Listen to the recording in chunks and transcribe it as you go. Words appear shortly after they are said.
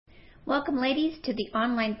Welcome, ladies, to the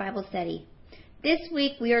online Bible study. This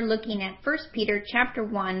week we are looking at 1 Peter chapter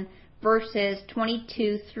 1, verses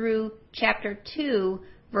 22 through chapter 2,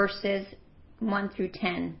 verses 1 through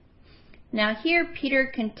 10. Now here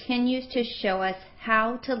Peter continues to show us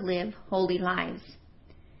how to live holy lives.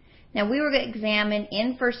 Now we were going to examine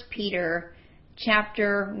in 1 Peter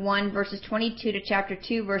chapter 1, verses 22 to chapter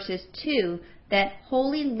 2, verses 2, that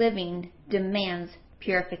holy living demands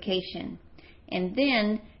purification. And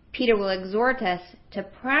then Peter will exhort us to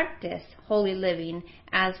practice holy living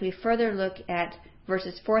as we further look at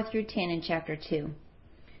verses 4 through 10 in chapter 2.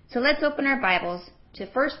 So let's open our Bibles to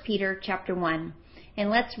 1 Peter chapter 1, and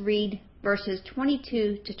let's read verses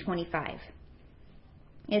 22 to 25.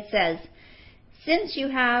 It says, "Since you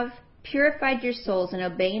have purified your souls in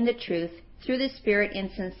obeying the truth through the Spirit in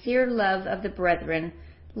sincere love of the brethren,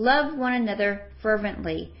 love one another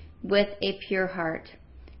fervently with a pure heart,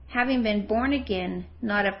 having been born again,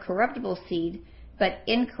 not of corruptible seed, but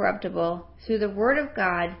incorruptible, through the word of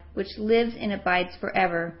God, which lives and abides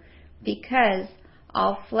forever. Because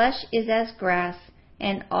all flesh is as grass,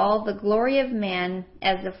 and all the glory of man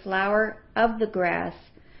as the flower of the grass.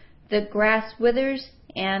 The grass withers,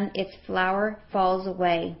 and its flower falls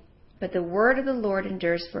away, but the word of the Lord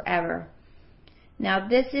endures forever. Now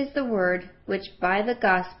this is the word which by the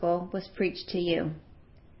gospel was preached to you."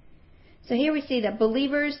 So here we see that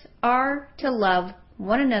believers are to love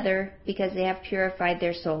one another because they have purified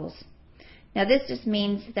their souls. Now this just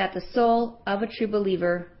means that the soul of a true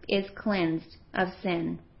believer is cleansed of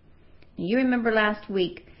sin. You remember last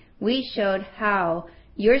week we showed how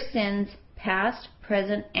your sins, past,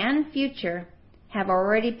 present, and future, have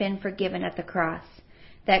already been forgiven at the cross.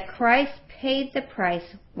 That Christ paid the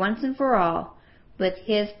price once and for all with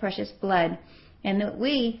His precious blood, and that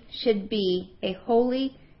we should be a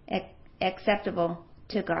holy, acceptable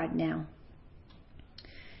to God now.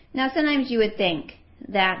 Now sometimes you would think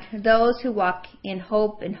that those who walk in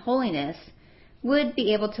hope and holiness would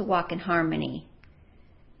be able to walk in harmony.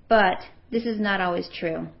 But this is not always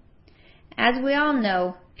true. As we all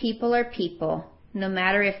know, people are people, no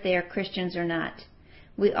matter if they are Christians or not.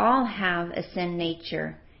 We all have a sin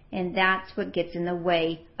nature, and that's what gets in the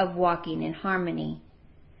way of walking in harmony.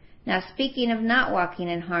 Now speaking of not walking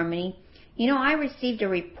in harmony, I received a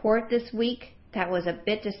report this week that was a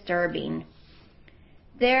bit disturbing.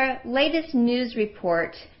 Their latest news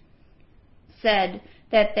report said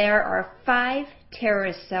that there are 5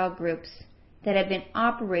 terrorist cell groups that have been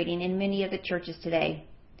operating in many of the churches today.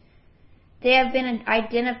 They have been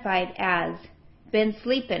identified as been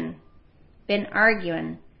sleeping, been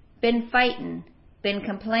arguing, been fighting, been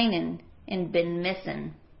complaining, and been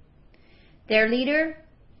missing. Their leader,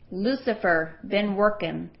 Lucifer, been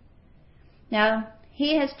working. Now,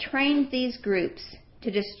 he has trained these groups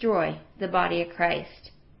to destroy the body of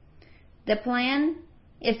Christ. The plan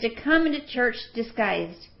is to come into church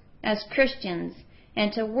disguised as Christians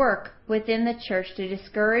and to work within the church to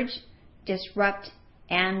discourage, disrupt,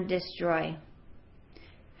 and destroy.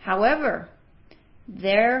 However,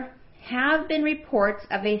 there have been reports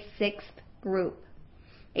of a 6th group,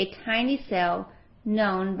 a tiny cell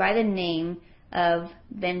known by the name of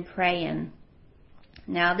Ben Prayin.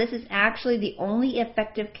 Now, this is actually the only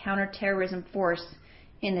effective counterterrorism force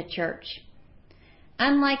in the church.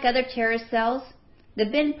 Unlike other terrorist cells, the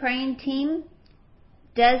Ben Prayin team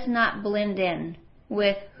does not blend in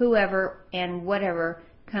with whoever and whatever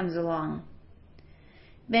comes along.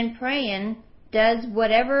 Ben Prayin does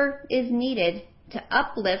whatever is needed to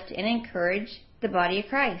uplift and encourage the body of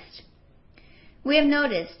Christ. We have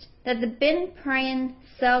noticed that the Ben Prayin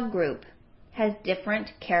cell group has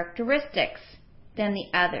different characteristics than the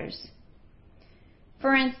others.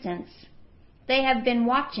 For instance, they have been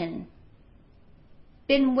watching,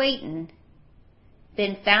 been waiting,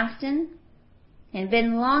 been fasting, and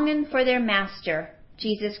been longing for their Master,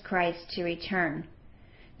 Jesus Christ, to return.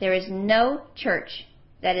 There is no church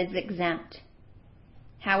that is exempt.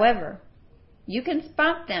 However, you can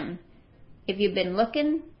spot them if you've been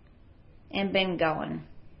looking and been going.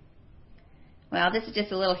 Well, this is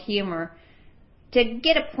just a little humor to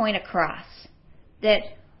get a point across that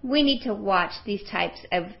we need to watch these types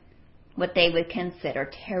of what they would consider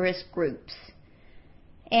terrorist groups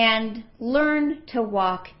and learn to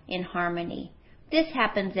walk in harmony. This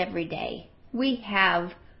happens every day. We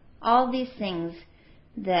have all these things,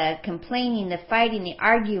 the complaining, the fighting, the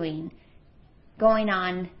arguing going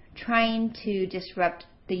on, trying to disrupt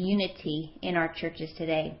the unity in our churches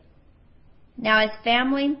today. Now, as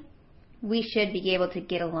family, we should be able to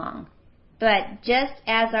get along. But just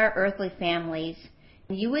as our earthly families,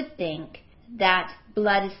 you would think that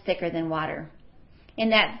blood is thicker than water,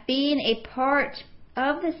 and that being a part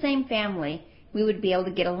of the same family, we would be able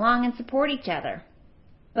to get along and support each other.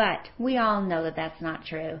 But we all know that that's not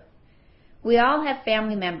true. We all have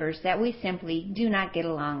family members that we simply do not get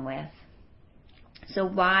along with. So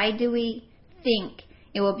why do we think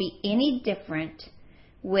it will be any different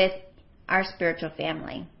with our spiritual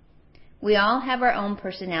family? We all have our own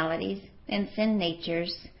personalities and sin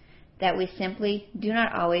natures that we simply do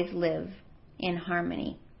not always live in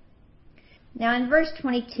harmony. Now in verse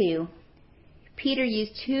 22, Peter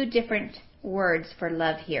used two different words for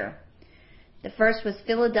love here. The first was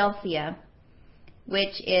Philadelphia,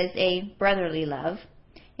 which is a brotherly love,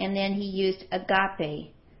 and then he used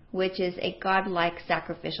agape, which is a godlike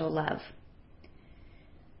sacrificial love.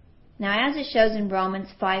 Now as it shows in Romans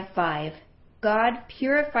 5:5, God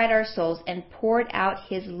purified our souls and poured out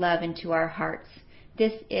his love into our hearts.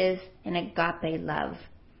 This is an agape love.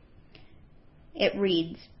 It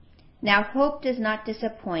reads, "Now hope does not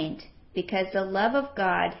disappoint, because the love of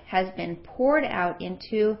God has been poured out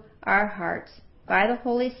into our hearts by the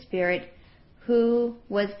Holy Spirit who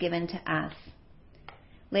was given to us."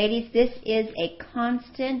 Ladies, this is a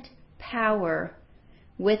constant power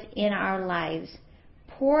within our lives,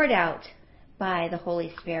 poured out by the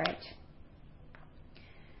Holy Spirit.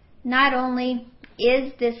 Not only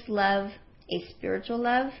is this love a spiritual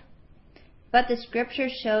love, but the scripture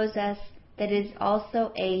shows us that it is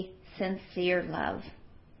also a sincere love,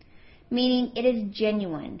 meaning it is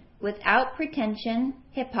genuine, without pretension,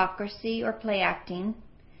 hypocrisy, or play acting.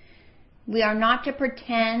 We are not to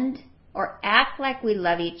pretend or act like we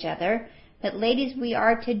love each other, but ladies, we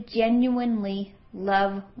are to genuinely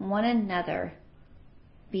love one another,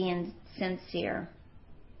 being sincere.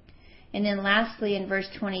 And then lastly, in verse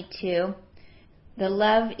 22, the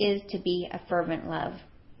love is to be a fervent love.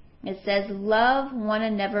 It says, "Love one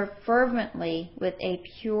another fervently with a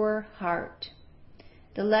pure heart."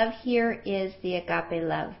 The love here is the agape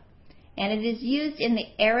love, and it is used in the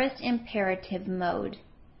aorist imperative mode.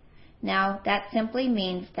 Now, that simply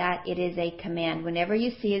means that it is a command. Whenever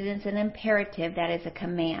you see it as an imperative, that is a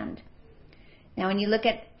command. Now, when you look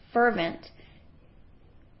at fervent,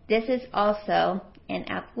 this is also an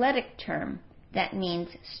athletic term that means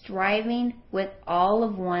striving with all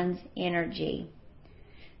of one's energy.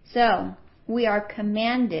 So, we are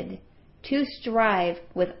commanded to strive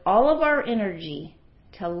with all of our energy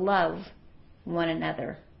to love one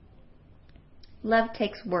another. Love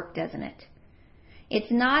takes work, doesn't it?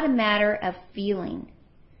 It's not a matter of feeling,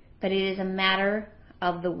 but it is a matter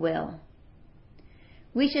of the will.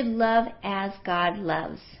 We should love as God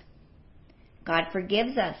loves. God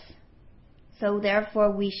forgives us, so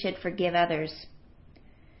therefore we should forgive others.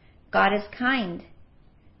 God is kind.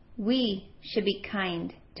 We should be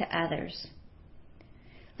kind to others.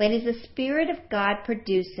 Ladies, the Spirit of God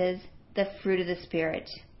produces the fruit of the Spirit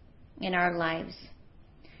in our lives.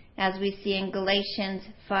 As we see in Galatians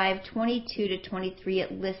 5:22-23,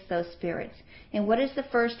 it lists those spirits. And what is the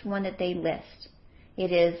first one that they list?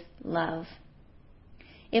 It is love.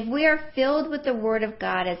 If we are filled with the Word of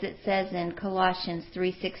God, as it says in Colossians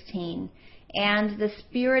 3:16, and the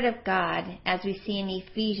Spirit of God, as we see in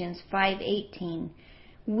Ephesians 5:18,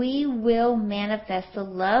 we will manifest the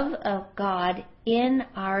love of God in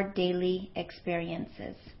our daily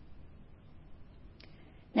experiences.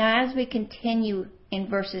 Now, as we continue in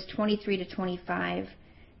verses 23-25,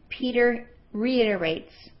 Peter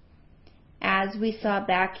reiterates, as we saw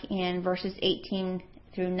back in verses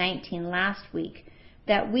 18-19 last week,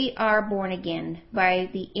 that we are born again by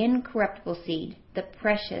the incorruptible seed, the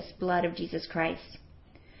precious blood of Jesus Christ.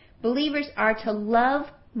 Believers are to love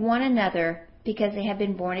one another because they have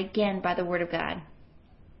been born again by the Word of God.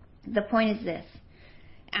 The point is this: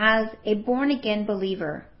 as a born-again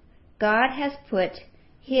believer, God has put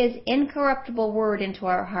His incorruptible Word into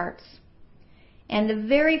our hearts. And the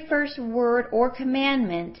very first word or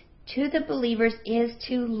commandment to the believers is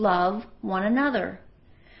to love one another.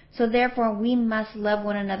 So therefore, we must love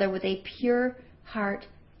one another with a pure heart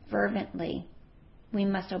fervently. We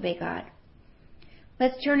must obey God.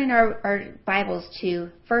 Let's turn in our Bibles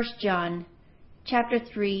to 1 John chapter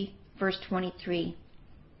 3, verse 23.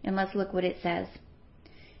 And let's look what it says.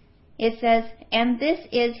 It says, "And this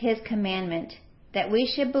is His commandment, that we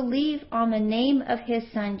should believe on the name of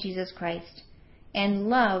His Son, Jesus Christ, and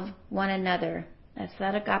love one another." That's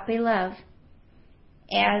that agape love.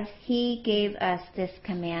 "As He gave us this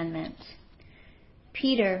commandment."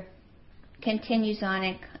 Peter continues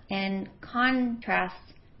on and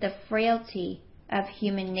contrasts the frailty of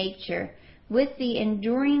human nature with the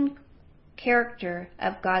enduring character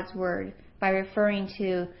of God's Word by referring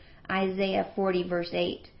to Isaiah 40, verse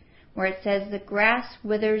 8, where it says, "The grass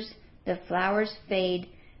withers, the flowers fade,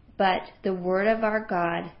 but the word of our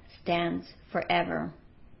God stands forever.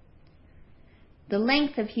 The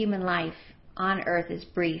length of human life on earth is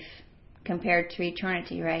brief compared to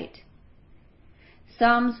eternity, right?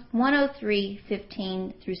 Psalms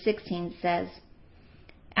 103:15 through 16 says,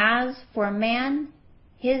 "As for man,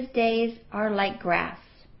 his days are like grass.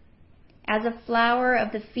 As a flower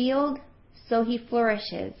of the field, so he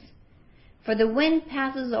flourishes. For the wind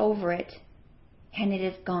passes over it, and it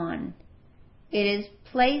is gone. It is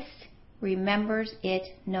placed, remembers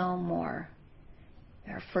it no more.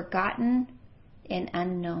 They are forgotten and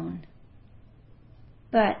unknown."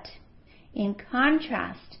 But in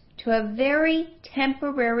contrast to a very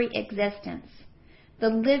temporary existence, the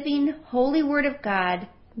living, holy Word of God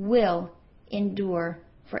will endure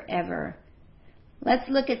forever. Let's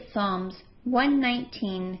look at Psalms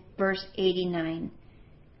 119, verse 89.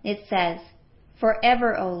 It says,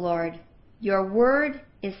 "Forever, O Lord, your word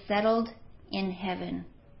is settled in heaven."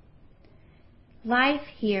 Life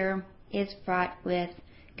here is fraught with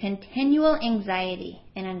continual anxiety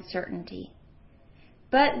and uncertainty.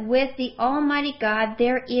 But with the Almighty God,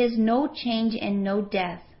 there is no change and no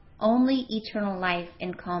death, only eternal life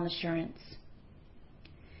and calm assurance.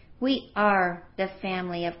 We are the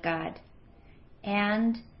family of God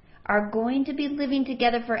and are going to be living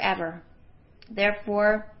together forever.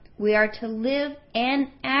 Therefore, we are to live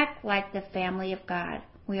and act like the family of God.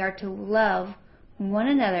 We are to love one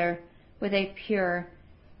another with a pure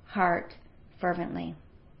heart fervently.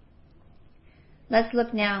 Let's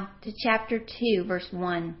look now to chapter 2, verse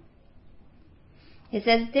 1. It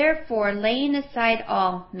says, "Therefore, laying aside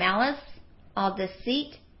all malice, all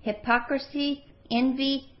deceit, hypocrisy,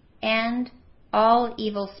 envy, and all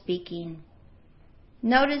evil speaking."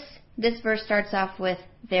 Notice this verse starts off with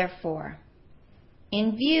 "therefore."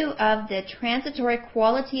 In view of the transitory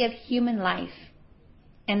quality of human life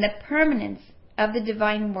and the permanence of the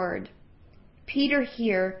divine word, Peter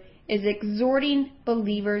here is exhorting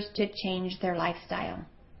believers to change their lifestyle.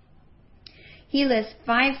 He lists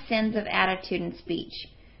 5 sins of attitude and speech,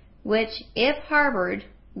 which, if harbored,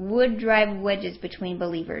 would drive wedges between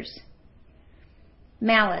believers.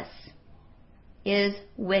 Malice is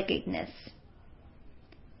wickedness.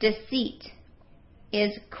 Deceit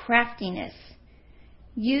is craftiness,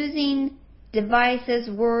 using devices,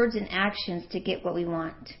 words, and actions to get what we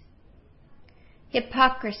want.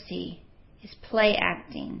 Hypocrisy is play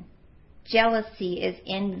acting. Jealousy is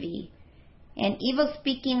envy. And evil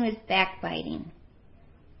speaking is backbiting.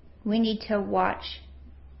 We need to watch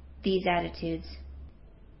these attitudes.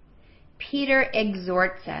 Peter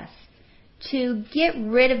exhorts us to get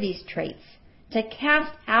rid of these traits, to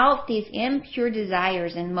cast out these impure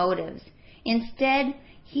desires and motives. Instead,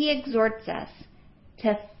 he exhorts us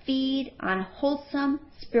to feed on wholesome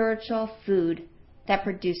spiritual food that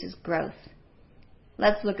produces growth.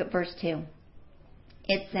 Let's look at verse 2.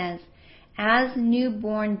 It says, "As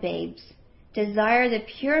newborn babes, desire the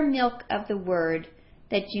pure milk of the word,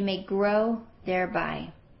 that you may grow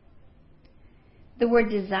thereby." The word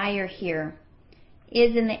desire here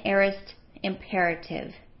is in the aorist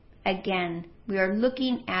imperative. Again, we are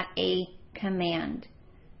looking at a command.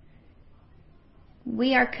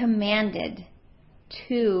 We are commanded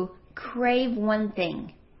to crave one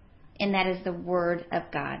thing, and that is the Word of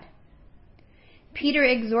God. Peter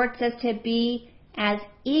exhorts us to be as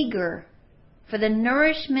eager for the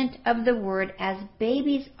nourishment of the Word as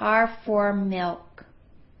babies are for milk.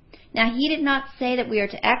 Now, he did not say that we are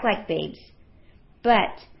to act like babes,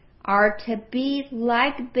 but are to be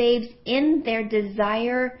like babes in their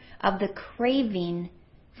desire of the craving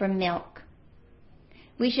for milk.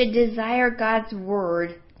 We should desire God's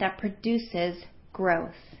Word that produces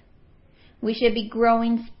growth. We should be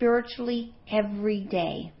growing spiritually every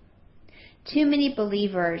day. Too many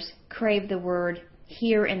believers crave the Word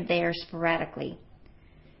here and there sporadically.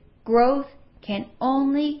 Growth can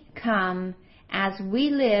only come as we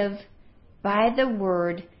live by the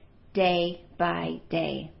Word day by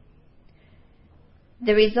day.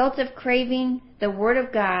 The result of craving the Word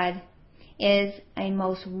of God is a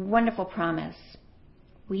most wonderful promise.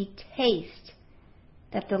 We taste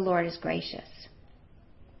that the Lord is gracious.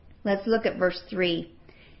 Let's look at verse 3.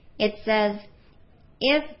 It says,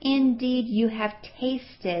 "If indeed you have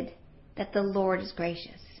tasted that the Lord is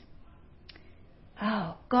gracious."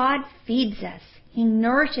 Oh, God feeds us. He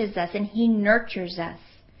nourishes us and He nurtures us.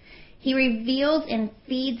 He reveals and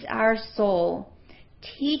feeds our soul,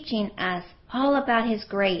 teaching us all about His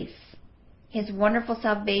grace, His wonderful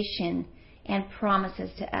salvation, and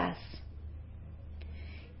promises to us.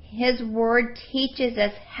 His Word teaches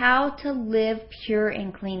us how to live pure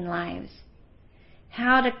and clean lives,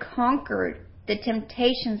 how to conquer the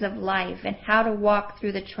temptations of life and how to walk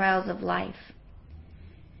through the trials of life.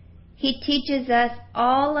 He teaches us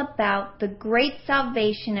all about the great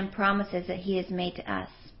salvation and promises that He has made to us.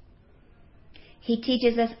 He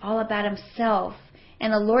teaches us all about Himself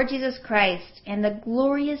and the Lord Jesus Christ and the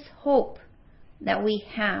glorious hope that we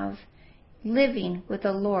have living with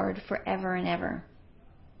the Lord forever and ever.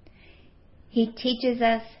 He teaches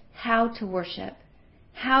us how to worship,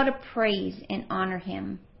 how to praise and honor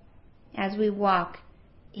Him as we walk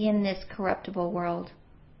in this corruptible world.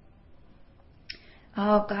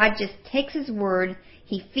 Oh, God just takes His word.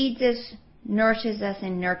 He feeds us, nourishes us,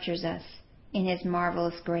 and nurtures us in His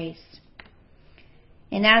marvelous grace.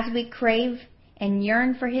 And as we crave and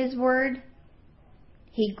yearn for His word,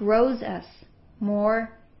 He grows us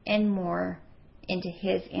more and more into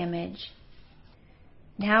His image.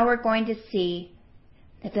 Now we're going to see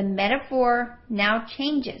that the metaphor now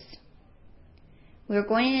changes. We're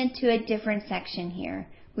going into a different section here.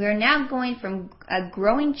 We are now going from a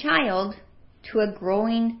growing child to a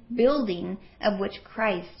growing building of which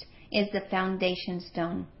Christ is the foundation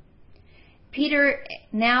stone. Peter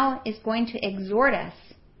now is going to exhort us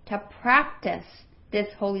to practice this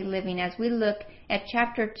holy living as we look at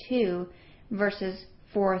chapter 2, verses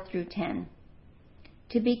 4 through 10.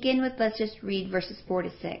 To begin with, let's just read verses 4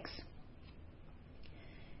 to 6.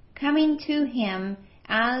 Coming to Him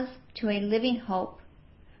as to a living hope,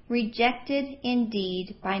 rejected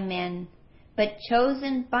indeed by men, but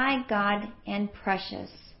chosen by God and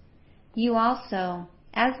precious. You also,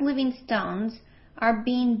 as living stones, are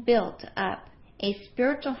being built up a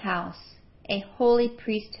spiritual house, a holy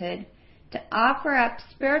priesthood, to offer up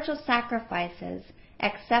spiritual sacrifices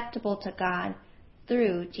acceptable to God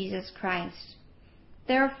through Jesus Christ.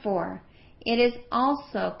 Therefore, it is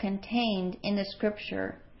also contained in the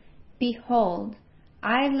Scripture, Behold,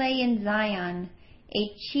 I lay in Zion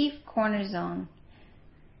a chief cornerstone,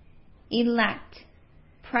 elect,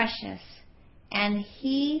 precious, and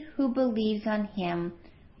he who believes on Him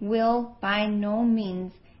will by no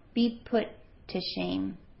means be put to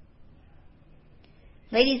shame.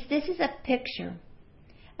 Ladies, this is a picture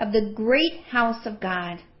of the great house of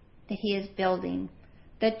God that He is building,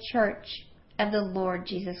 the church of the Lord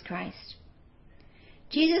Jesus Christ.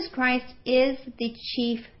 Jesus Christ is the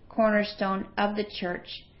chief cornerstone of the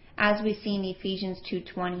church, as we see in Ephesians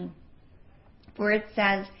 2:20, where it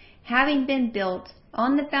says, having been built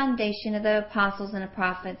on the foundation of the apostles and the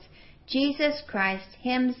prophets, Jesus Christ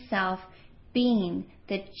Himself being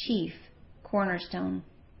the chief cornerstone.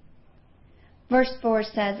 Verse 4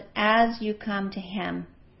 says, as you come to Him.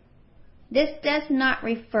 This does not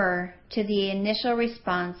refer to the initial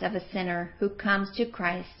response of a sinner who comes to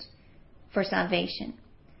Christ for salvation.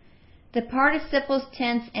 The participles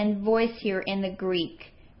tense and voice here in the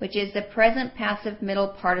Greek, which is the present passive middle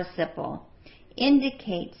participle,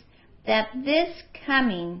 indicates that this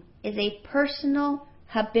coming is a personal,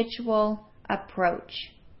 habitual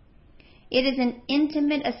approach. It is an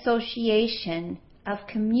intimate association of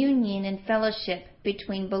communion and fellowship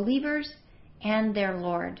between believers and their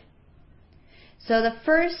Lord. So the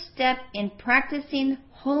first step in practicing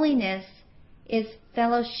holiness is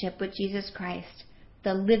fellowship with Jesus Christ,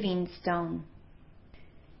 the living stone.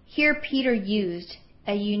 Here Peter used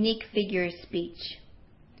a unique figure of speech.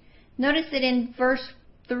 Notice that in verse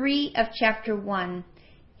 3 of chapter 1,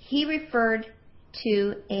 he referred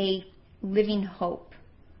to a living hope.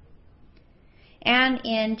 And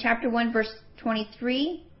in chapter 1, verse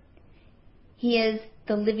 23, he is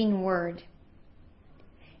the living word.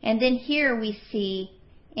 And then here we see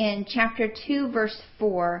in chapter 2, verse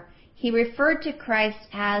 4, he referred to Christ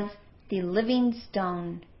as the living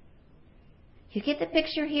stone. You get the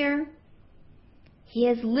picture here? He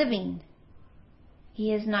is living.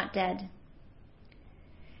 He is not dead.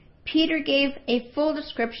 Peter gave a full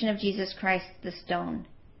description of Jesus Christ the stone.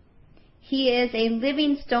 He is a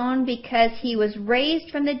living stone because He was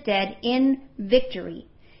raised from the dead in victory.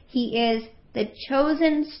 He is the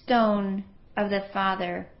chosen stone of the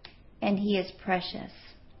Father, and He is precious.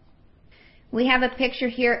 We have a picture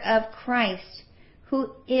here of Christ,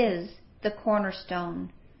 who is the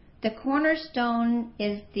cornerstone. The cornerstone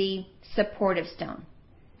is the supportive stone,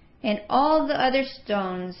 and all the other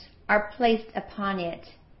stones are placed upon it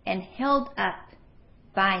and held up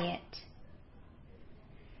by it.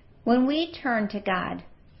 When we turn to God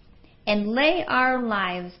and lay our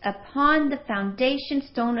lives upon the foundation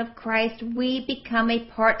stone of Christ, we become a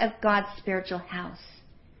part of God's spiritual house.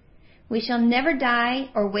 We shall never die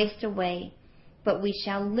or waste away, but we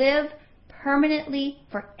shall live permanently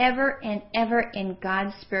forever and ever in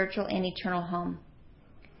God's spiritual and eternal home.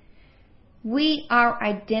 We are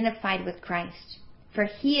identified with Christ. For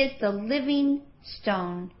he is the living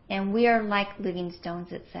stone, and we are like living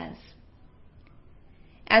stones, it says.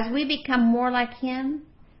 As we become more like him,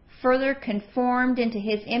 further conformed into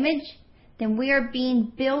his image, then we are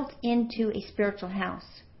being built into a spiritual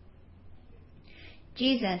house.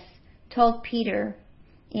 Jesus told Peter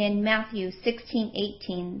in Matthew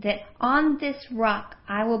 16:18 that on this rock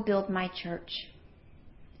I will build my church.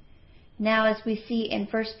 Now, as we see in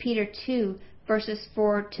 1 Peter 2, verses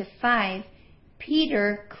 4 to 5,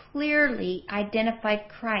 Peter clearly identified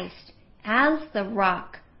Christ as the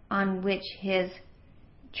rock on which his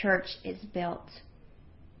church is built.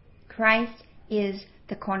 Christ is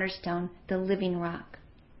the cornerstone, the living rock.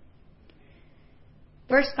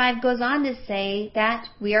 Verse 5 goes on to say that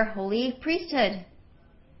we are holy priesthood.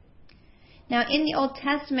 Now, in the Old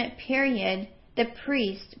Testament period, the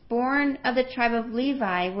priests born of the tribe of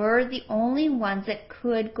Levi were the only ones that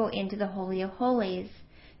could go into the Holy of Holies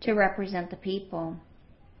to represent the people.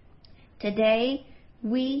 Today,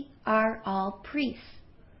 we are all priests.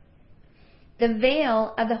 The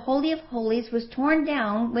veil of the Holy of Holies was torn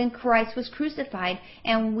down when Christ was crucified,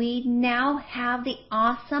 and we now have the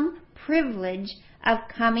awesome privilege of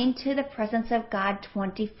coming to the presence of God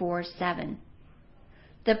 24/7.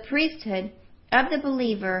 The priesthood of the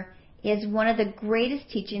believer is one of the greatest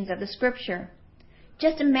teachings of the Scripture.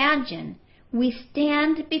 Just imagine, we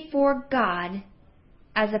stand before God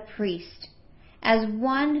as a priest, as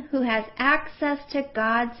one who has access to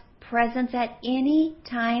God's presence at any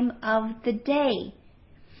time of the day.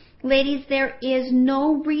 Ladies, there is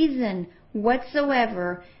no reason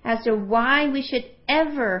whatsoever as to why we should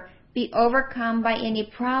ever be overcome by any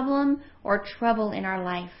problem or trouble in our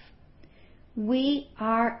life. We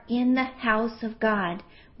are in the house of God.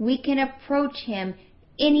 We can approach him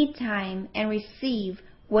anytime and receive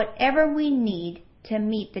whatever we need to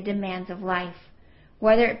meet the demands of life,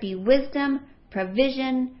 whether it be wisdom,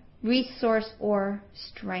 provision, resource, or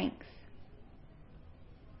strength.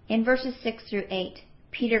 In verses 6 through 8,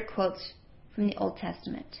 Peter quotes from the Old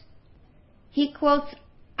Testament. He quotes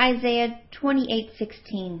Isaiah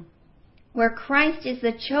 28:16, where Christ is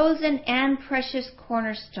the chosen and precious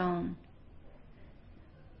cornerstone.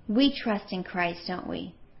 We trust in Christ, don't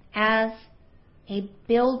we, as a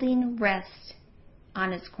building rests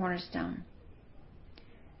on its cornerstone.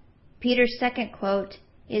 Peter's second quote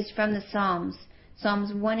is from the Psalms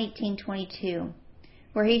 118:22,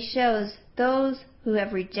 where he shows those who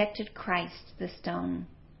have rejected Christ, the stone.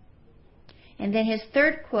 And then his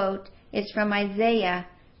third quote is from Isaiah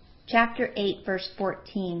chapter 8, verse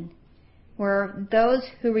 14, where those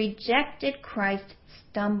who rejected Christ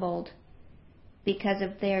stumbled because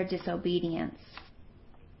of their disobedience.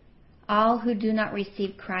 All who do not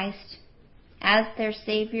receive Christ as their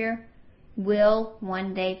Savior will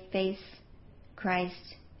one day face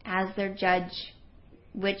Christ as their judge,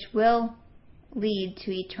 which will lead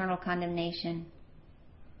to eternal condemnation.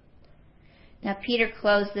 Now, Peter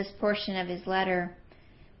closed this portion of his letter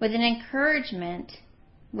with an encouragement,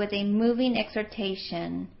 with a moving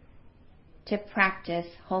exhortation to practice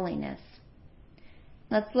holiness.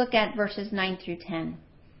 Let's look at verses 9 through 10.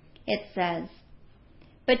 It says,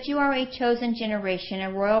 "But you are a chosen generation,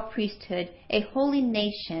 a royal priesthood, a holy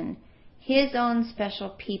nation, his own special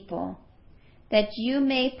people, that you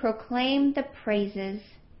may proclaim the praises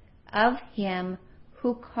of him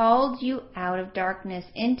who called you out of darkness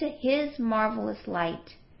into his marvelous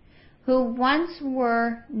light, who once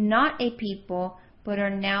were not a people, but are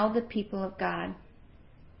now the people of God,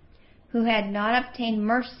 who had not obtained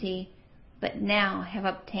mercy, but now have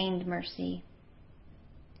obtained mercy."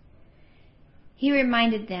 He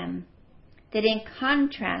reminded them that in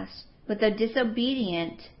contrast with the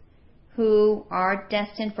disobedient who are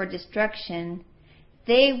destined for destruction,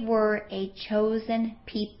 they were a chosen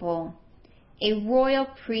people, a royal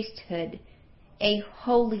priesthood, a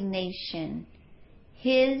holy nation,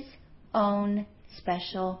 his own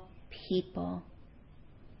special people.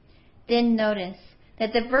 Then notice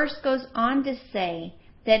that the verse goes on to say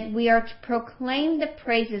that we are to proclaim the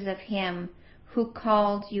praises of him who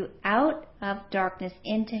called you out of darkness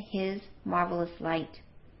into his marvelous light.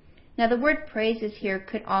 Now, the word praises here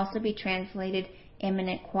could also be translated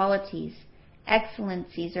eminent qualities,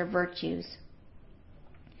 excellencies, or virtues.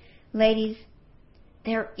 Ladies,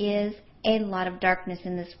 there is a lot of darkness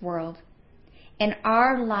in this world, and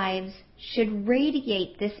our lives should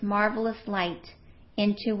radiate this marvelous light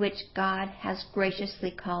into which God has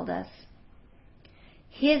graciously called us.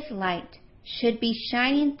 His light should be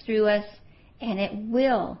shining through us, and it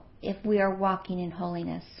will if we are walking in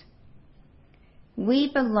holiness.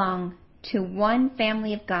 We belong to one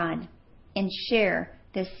family of God and share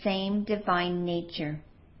the same divine nature.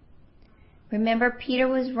 Remember, Peter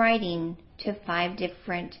was writing to 5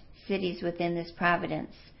 different cities within this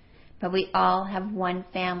providence, but we all have one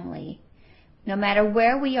family. No matter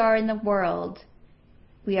where we are in the world,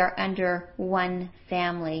 we are under one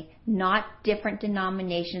family, not different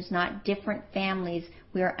denominations, not different families.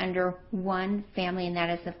 We are under one family, and that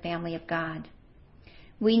is the family of God.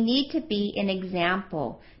 We need to be an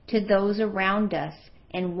example to those around us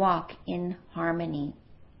and walk in harmony.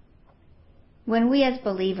 When we as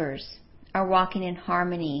believers are walking in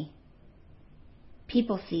harmony,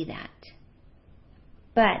 people see that.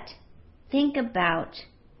 But think about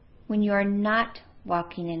when you are not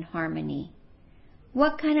walking in harmony.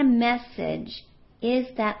 What kind of message is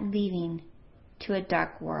that leaving to a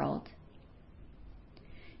dark world?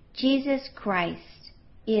 Jesus Christ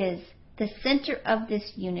is the center of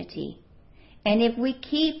this unity. And if we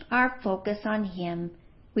keep our focus on Him,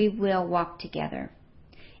 we will walk together.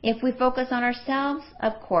 If we focus on ourselves,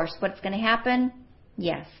 of course, what's going to happen?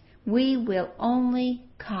 Yes, we will only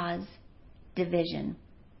cause division.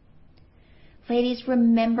 Ladies,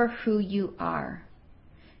 remember who you are.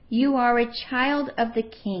 You are a child of the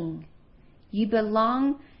King. You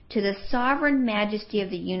belong to the sovereign majesty of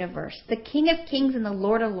the universe, the King of Kings and the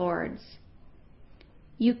Lord of Lords.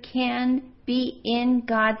 You can be in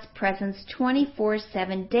God's presence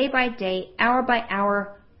 24/7, day by day, hour by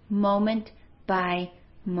hour, moment by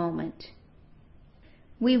moment.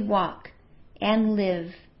 We walk and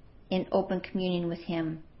live in open communion with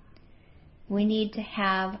Him. We need to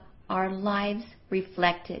have our lives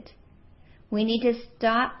reflected. We need to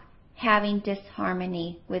stop having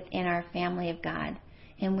disharmony within our family of God.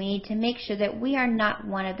 And we need to make sure that we are not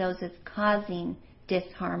one of those that's causing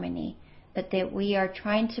disharmony, but that we are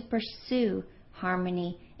trying to pursue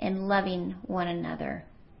harmony and loving one another.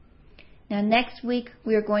 Now next week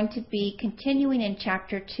we are going to be continuing in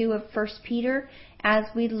chapter 2 of 1 Peter as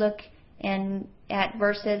we look at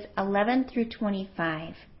verses 11 through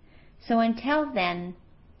 25. So until then,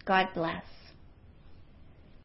 God bless.